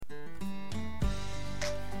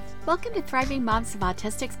Welcome to Thriving Moms of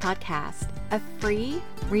Autistics podcast, a free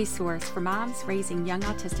resource for moms raising young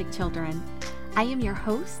autistic children. I am your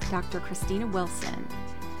host, Dr. Christina Wilson.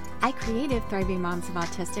 I created Thriving Moms of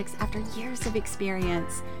Autistics after years of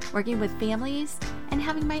experience working with families and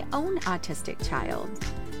having my own autistic child.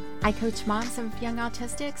 I coach moms of young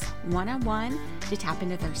autistics one-on-one to tap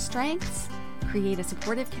into their strengths, create a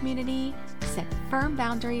supportive community, set firm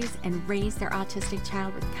boundaries, and raise their autistic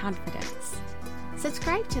child with confidence.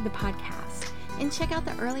 Subscribe to the podcast and check out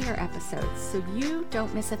the earlier episodes so you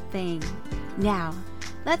don't miss a thing. Now,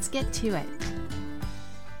 let's get to it.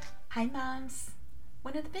 Hi, moms.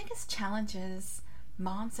 One of the biggest challenges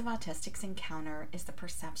moms of autistics encounter is the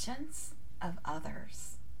perceptions of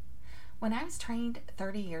others. When I was trained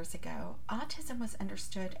 30 years ago, autism was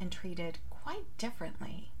understood and treated quite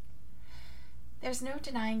differently. There's no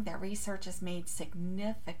denying that research has made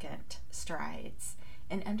significant strides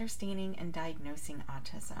in understanding and diagnosing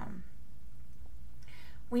autism.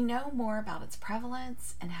 We know more about its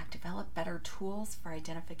prevalence and have developed better tools for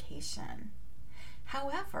identification.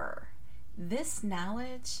 However, this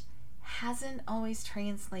knowledge hasn't always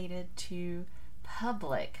translated to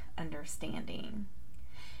public understanding.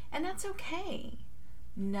 And that's okay.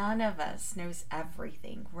 None of us knows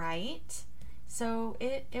everything, right? So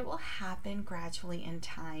it will happen gradually in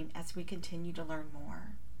time as we continue to learn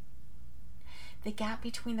more. The gap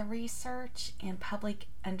between the research and public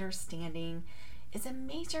understanding is a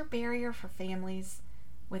major barrier for families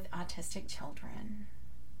with autistic children.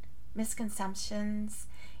 Misconceptions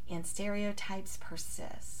and stereotypes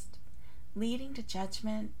persist, leading to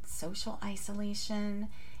judgment, social isolation,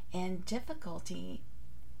 and difficulty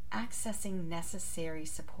accessing necessary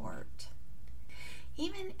support.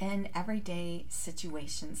 Even in everyday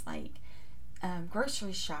situations like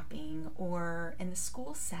grocery shopping or in the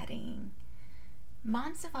school setting,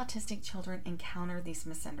 moms of autistic children encounter these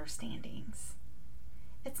misunderstandings.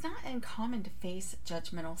 It's not uncommon to face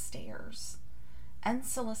judgmental stares,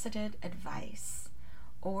 unsolicited advice,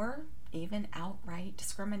 or even outright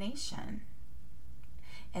discrimination.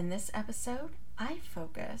 In this episode, I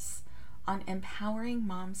focus on empowering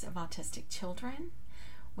moms of autistic children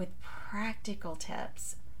with practical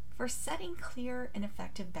tips for setting clear and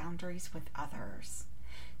effective boundaries with others.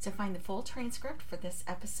 So find the full transcript for this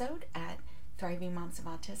episode at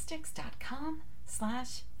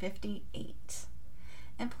thrivingmomsofautistics.com/58.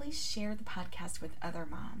 And please share the podcast with other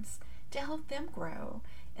moms to help them grow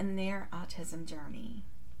in their autism journey.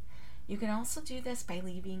 You can also do this by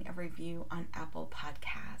leaving a review on Apple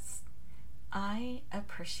Podcasts. I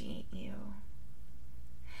appreciate you.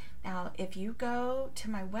 Now, if you go to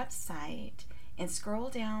my website and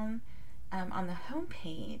scroll down on the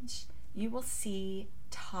homepage, you will see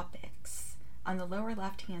topics on the lower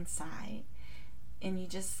left-hand side, and you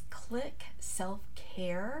just click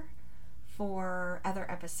self-care for other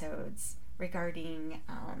episodes regarding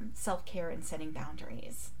self-care and setting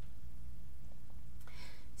boundaries.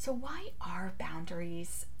 So why are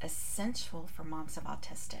boundaries essential for moms of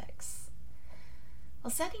autistics?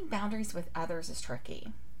 Well, setting boundaries with others is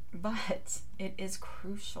tricky, but it is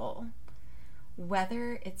crucial.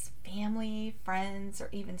 Whether it's family, friends, or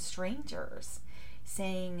even strangers,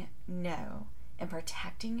 saying no and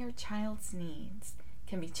protecting your child's needs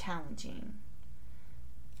can be challenging.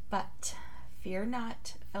 But fear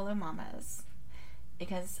not, fellow mamas,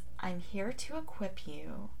 because I'm here to equip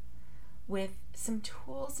you with some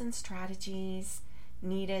tools and strategies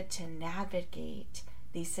needed to navigate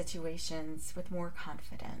these situations with more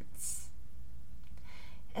confidence.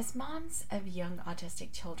 As moms of young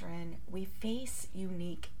autistic children, we face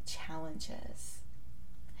unique challenges.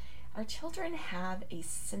 Our children have a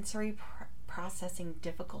sensory processing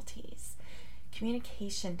difficulties,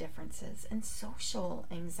 communication differences, and social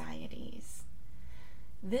anxieties.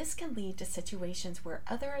 This can lead to situations where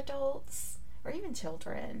other adults, or even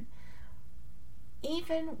children,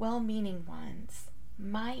 even well-meaning ones,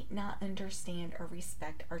 might not understand or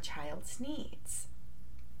respect our child's needs.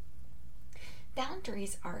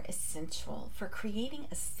 Boundaries are essential for creating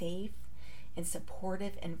a safe and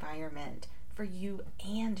supportive environment for you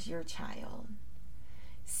and your child.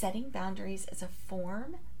 Setting boundaries is a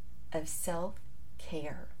form of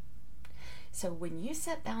self-care. So when you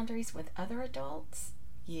set boundaries with other adults,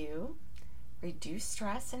 you reduce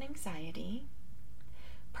stress and anxiety,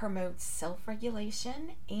 promote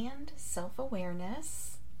self-regulation and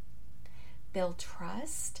self-awareness, build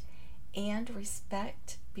trust and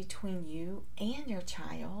respect between you and your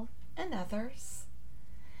child and others,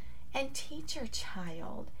 and teach your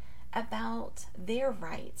child about their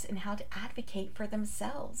rights and how to advocate for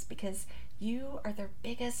themselves, because you are their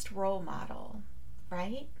biggest role model,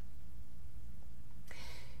 right?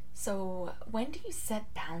 So, when do you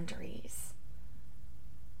set boundaries?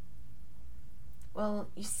 Well,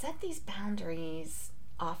 you set these boundaries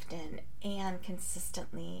often and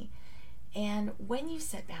consistently. And when you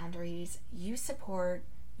set boundaries, you support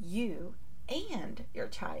you and your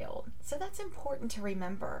child. So that's important to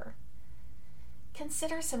remember.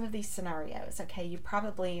 Consider some of these scenarios, okay? You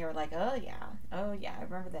probably are like, oh yeah, I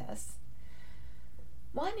remember this.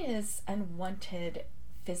 One is unwanted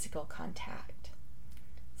physical contact.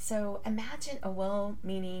 So imagine a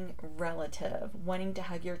well-meaning relative wanting to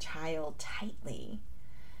hug your child tightly,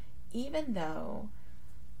 even though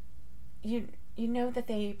you know that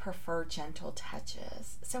they prefer gentle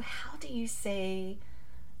touches. So how do you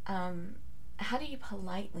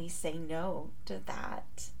politely say no to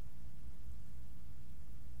that?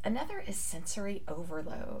 Another is sensory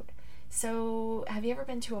overload. So have you ever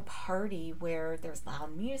been to a party where there's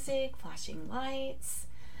loud music, flashing lights,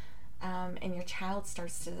 and your child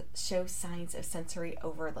starts to show signs of sensory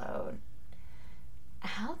overload?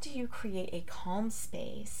 How do you create a calm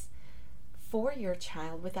space for your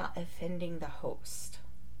child without offending the host?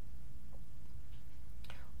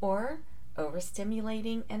 Or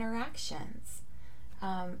overstimulating interactions.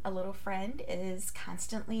 A little friend is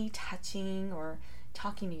constantly touching or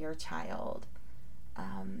talking to your child,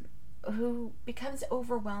 who becomes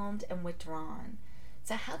overwhelmed and withdrawn.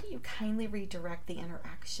 So how do you kindly redirect the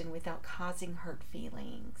interaction without causing hurt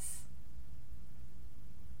feelings?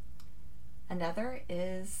 Another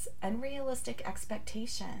is unrealistic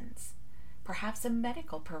expectations. Perhaps a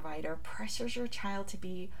medical provider pressures your child to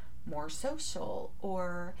be more social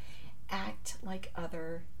or act like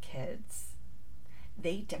other kids.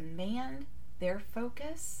 They demand their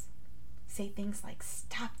focus, say things like,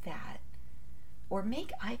 "Stop that," or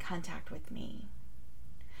 "Make eye contact with me."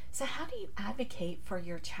 So how do you advocate for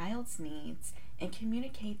your child's needs and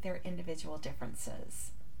communicate their individual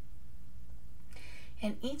differences?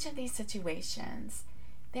 In each of these situations,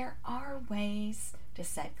 there are ways to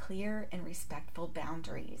set clear and respectful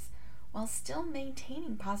boundaries while still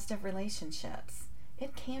maintaining positive relationships.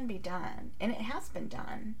 It can be done, and it has been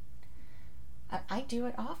done. I do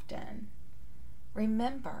it often.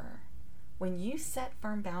 Remember, when you set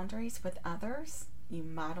firm boundaries with others, you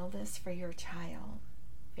model this for your child.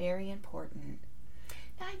 Very important.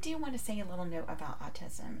 Now, I do want to say a little note about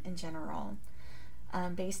autism in general,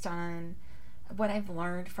 based on what I've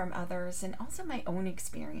learned from others and also my own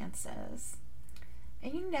experiences.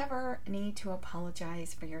 And you never need to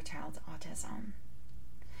apologize for your child's autism.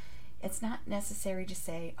 It's not necessary to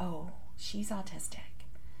say, "Oh, she's autistic,"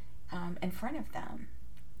 in front of them.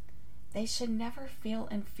 They should never feel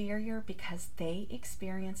inferior because they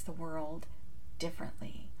experience the world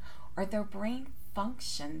differently or their brain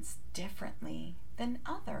functions differently than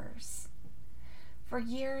others. For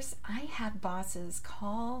years, I had bosses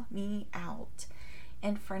call me out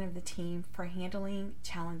in front of the team for handling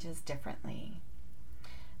challenges differently.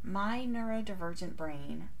 My neurodivergent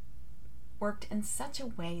brain worked in such a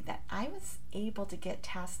way that I was able to get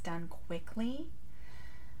tasks done quickly,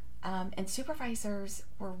 and supervisors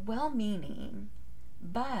were well-meaning,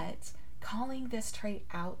 but calling this trait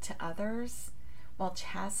out to others while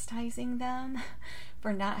chastising them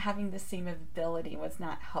for not having the same ability was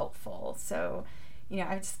not helpful. So,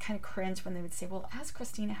 I would just kind of cringe when they would say, "Well, ask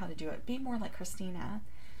Christina how to do it. Be more like Christina."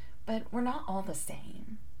 But we're not all the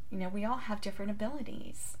same. We all have different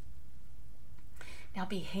abilities. Now,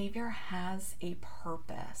 behavior has a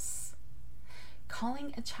purpose.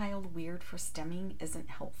 Calling a child weird for stimming isn't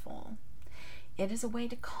helpful. It is a way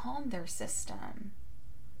to calm their system.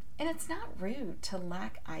 And it's not rude to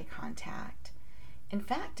lack eye contact. In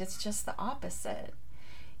fact, it's just the opposite.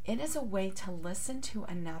 It is a way to listen to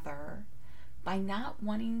another by not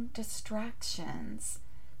wanting distractions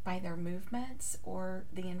by their movements or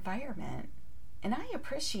the environment. And I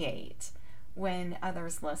appreciate when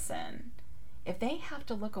others listen. If they have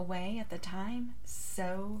to look away at the time,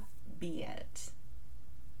 so be it.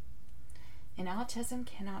 And autism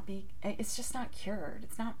it's just not cured.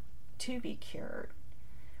 It's not to be cured.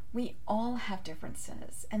 We all have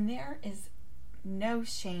differences, and there is no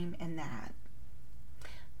shame in that.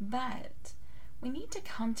 But we need to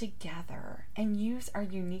come together and use our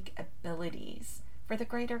unique abilities for the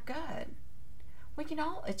greater good. We can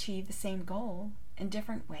all achieve the same goal in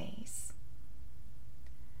different ways.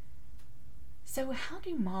 So how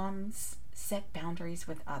do moms set boundaries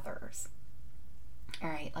with others? All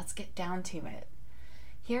right, let's get down to it.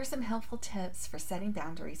 Here are some helpful tips for setting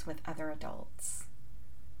boundaries with other adults.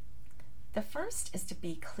 The first is to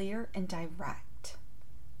be clear and direct.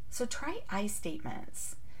 So try I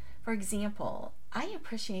statements. For example, "I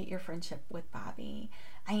appreciate your friendship with Bobby.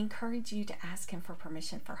 I encourage you to ask him for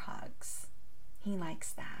permission for hugs. He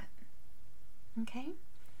likes that. Okay?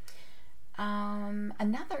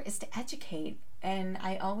 Another is to educate. And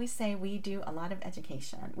I always say we do a lot of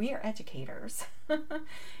education. We are educators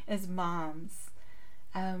as moms.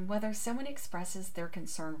 Whether someone expresses their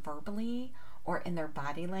concern verbally or in their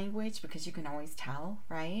body language, because you can always tell,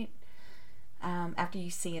 right? After you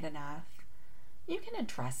see it enough, you can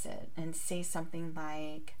address it and say something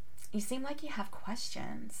like, "You seem like you have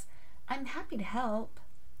questions. I'm happy to help.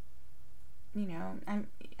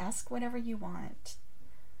 Ask whatever you want."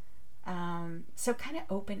 So kind of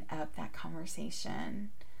open up that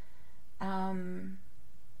conversation.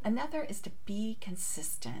 Another is to be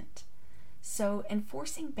consistent. So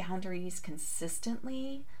enforcing boundaries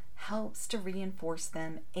consistently helps to reinforce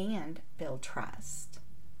them and build trust.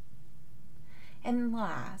 And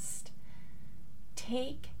last,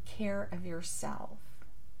 take care of yourself,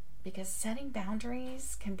 because setting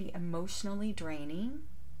boundaries can be emotionally draining,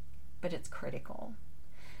 but it's critical.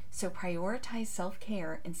 So prioritize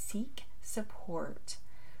self-care and seek support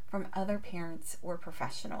from other parents or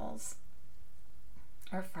professionals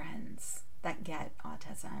or friends that get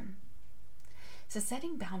autism. So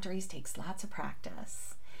setting boundaries takes lots of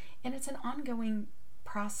practice, and it's an ongoing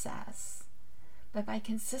process. But by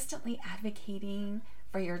consistently advocating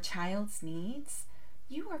for your child's needs,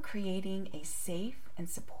 you are creating a safe and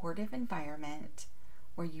supportive environment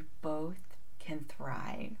where you both can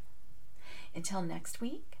thrive. Until next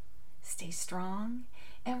week, stay strong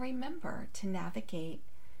and remember to navigate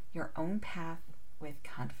your own path with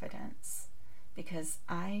confidence, because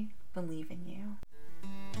I believe in you.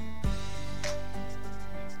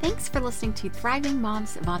 Thanks for listening to Thriving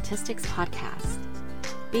Moms of Autistics podcast.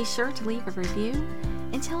 Be sure to leave a review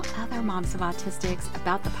and tell other moms of autistics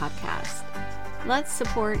about the podcast. Let's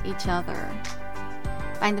support each other.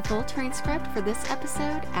 Find the full transcript for this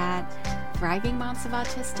episode at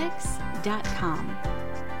thrivingmomsofautistics.com.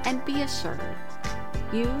 And be assured,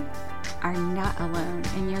 you are not alone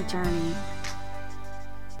in your journey.